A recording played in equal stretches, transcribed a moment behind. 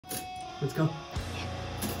Let's go.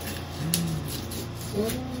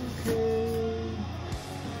 Okay.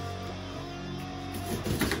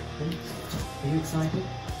 Are you excited?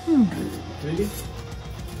 Really?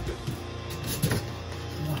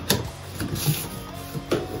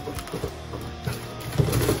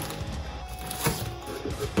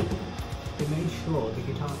 They made sure the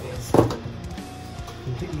guitar is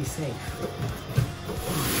completely safe.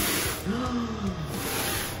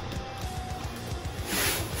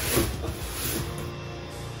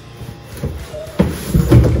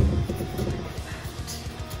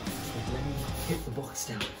 Let me hit the box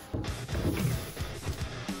down.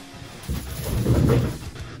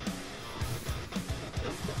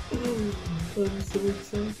 I'm so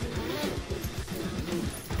excited.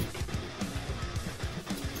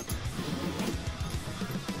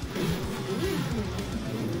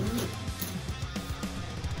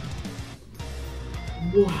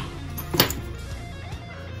 Wow.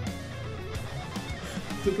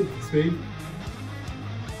 Look at this, babe.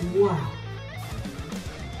 Wow.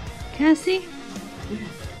 Can I see? Yeah.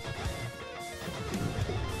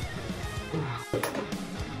 Wow.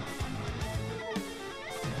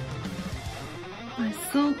 That's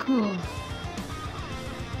so cool. Wow.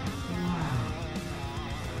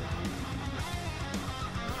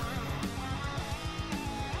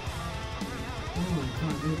 Oh my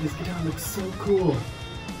god, dude, this guitar looks so cool.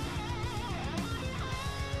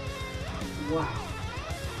 Wow.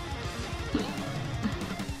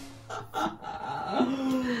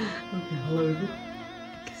 Okay, hello.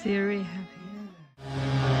 Because you're really happy.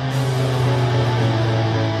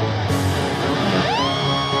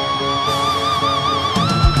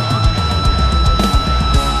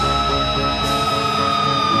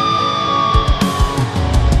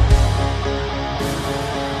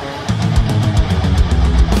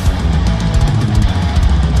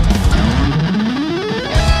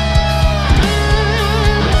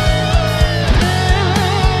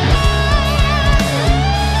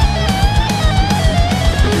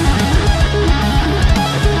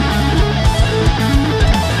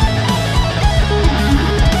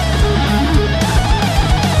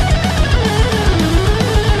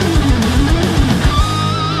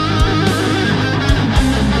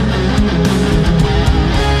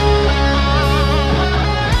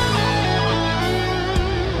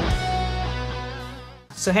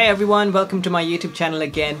 So hey everyone, welcome to my YouTube channel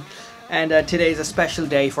again, and today is a special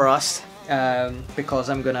day for us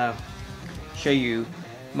because I'm gonna show you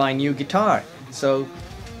my new guitar. So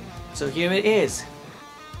here it is.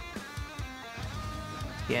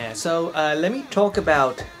 Yeah, so let me talk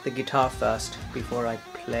about the guitar first before I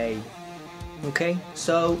play. Okay,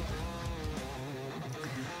 so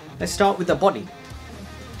let's start with the body.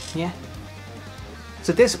 Yeah.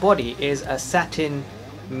 So this body is a satin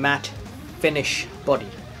matte finish body.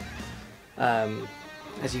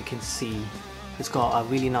 As you can see, it's got a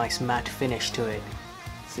really nice matte finish to it.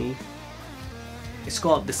 See? It's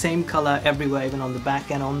got the same color everywhere, even on the back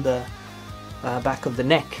and on the back of the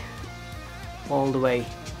neck. All the way.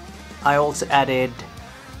 I also added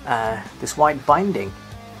this white binding.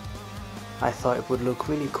 I thought it would look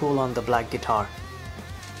really cool on the black guitar.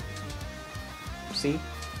 See?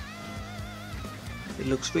 It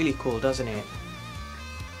looks really cool, doesn't it?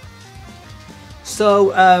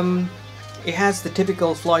 So it has the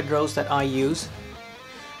typical Floyd Rose that I use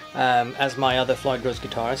as my other Floyd Rose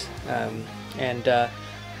guitars, and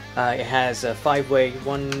it has a 5-way,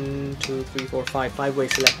 1, 2, 3, 4, 5-way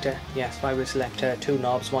selector. Yes, 5-way selector, 2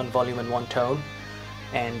 knobs, 1 volume and 1 tone,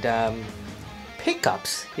 and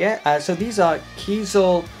pickups. Yeah, so these are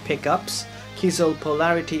Kiesel pickups, Kiesel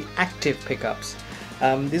Polarity Active pickups.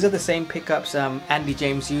 These are the same pickups Andy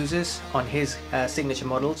James uses on his signature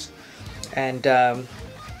models, and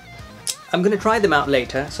I'm going to try them out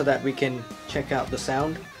later so that we can check out the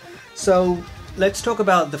sound. So let's talk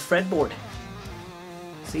about the fretboard.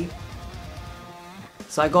 See?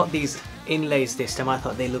 So I got these inlays this time. I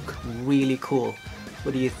thought they look really cool.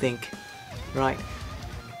 What do you think? Right.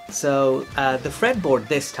 So the fretboard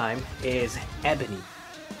this time is ebony.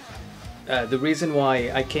 The reason why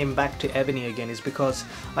I came back to ebony again is because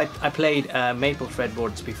I played maple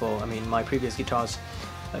fretboards before. I mean, my previous guitars,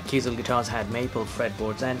 Kiesel guitars, had maple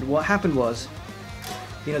fretboards, and what happened was,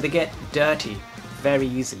 you know, they get dirty very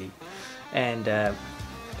easily, and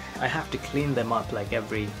I have to clean them up like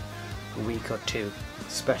every week or two,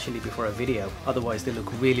 especially before a video, otherwise they look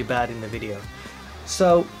really bad in the video.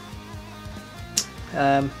 So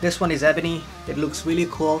this one is ebony. It looks really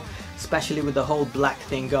cool, especially with the whole black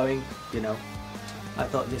thing going, you know. I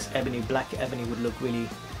thought this ebony, black ebony would look really,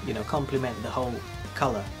 you know, complement the whole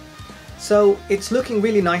color. So it's looking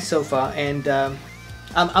really nice so far, and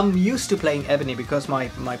I'm used to playing ebony because my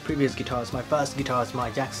previous guitars, my first guitars, my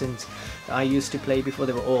Jacksons, I used to play before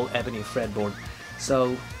they were all ebony fretboard.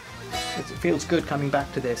 So it feels good coming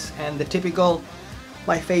back to this. And the typical,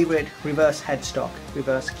 my favorite reverse headstock,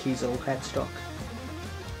 reverse Kiesel headstock.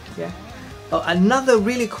 Yeah. Oh, another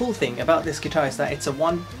really cool thing about this guitar is that it's a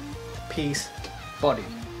one-piece body.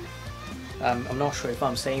 I'm not sure if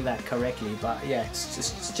I'm saying that correctly, but yeah,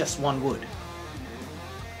 it's just one wood,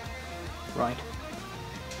 right?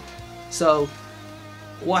 So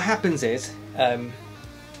what happens is when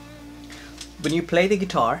you play the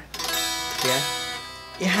guitar, yeah,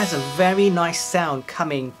 it has a very nice sound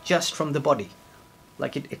coming just from the body.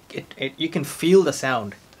 Like you can feel the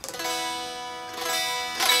sound.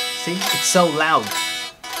 See, it's so loud,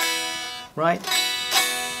 right?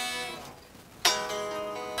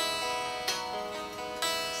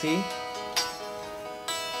 See?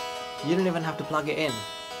 You don't even have to plug it in.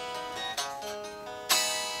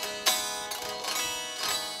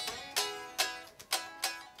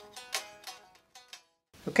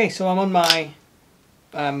 Okay, so I'm on my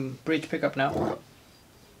bridge pickup now.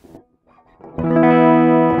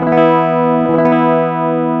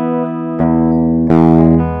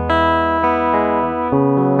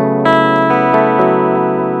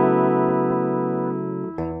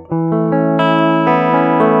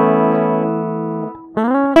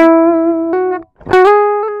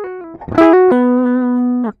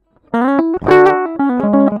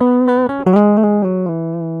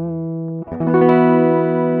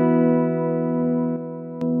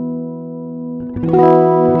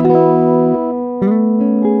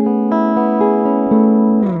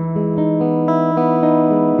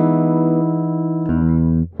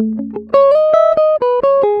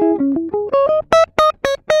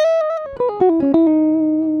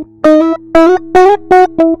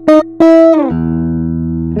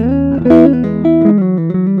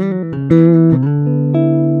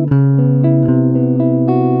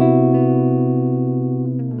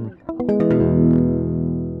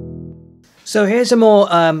 So here's a more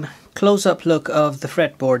close-up look of the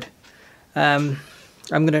fretboard. I'm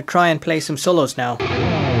going to try and play some solos now.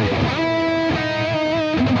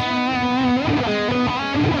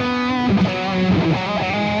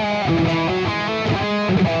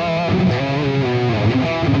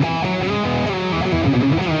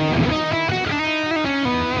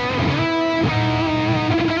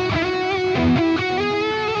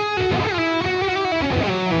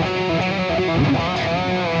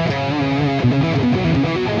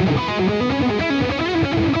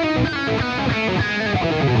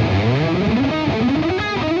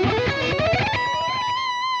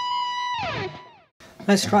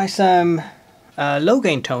 Let's try some low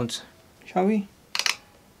gain tones, shall we?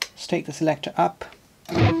 Let's take the selector up.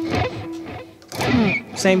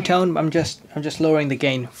 Same tone, I'm just lowering the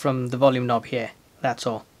gain from the volume knob here. That's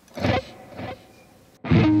all.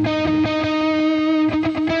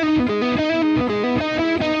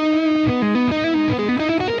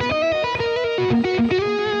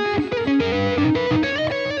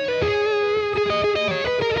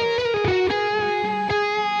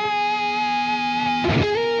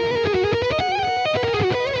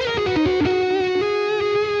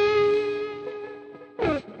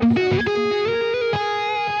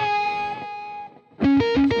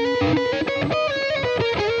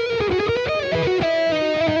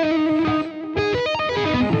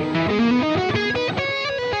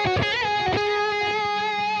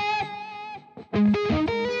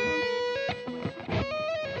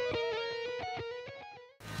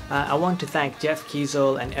 I want to thank Jeff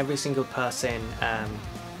Kiesel and every single person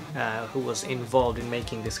who was involved in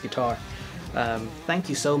making this guitar. Thank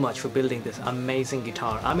you so much for building this amazing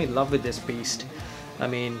guitar. I'm in love with this beast. I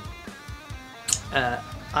mean,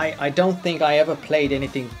 I don't think I ever played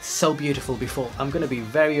anything so beautiful before. I'm gonna be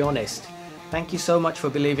very honest. Thank you so much for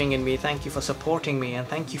believing in me, thank you for supporting me, and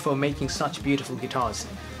thank you for making such beautiful guitars.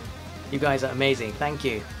 You guys are amazing, thank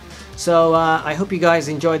you. So I hope you guys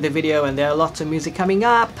enjoyed the video, and there are lots of music coming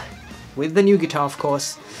up with the new guitar, of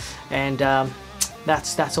course. And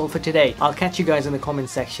that's all for today. I'll catch you guys in the comment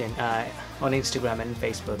section on Instagram and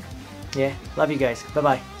Facebook. Yeah, love you guys. Bye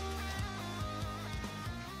bye.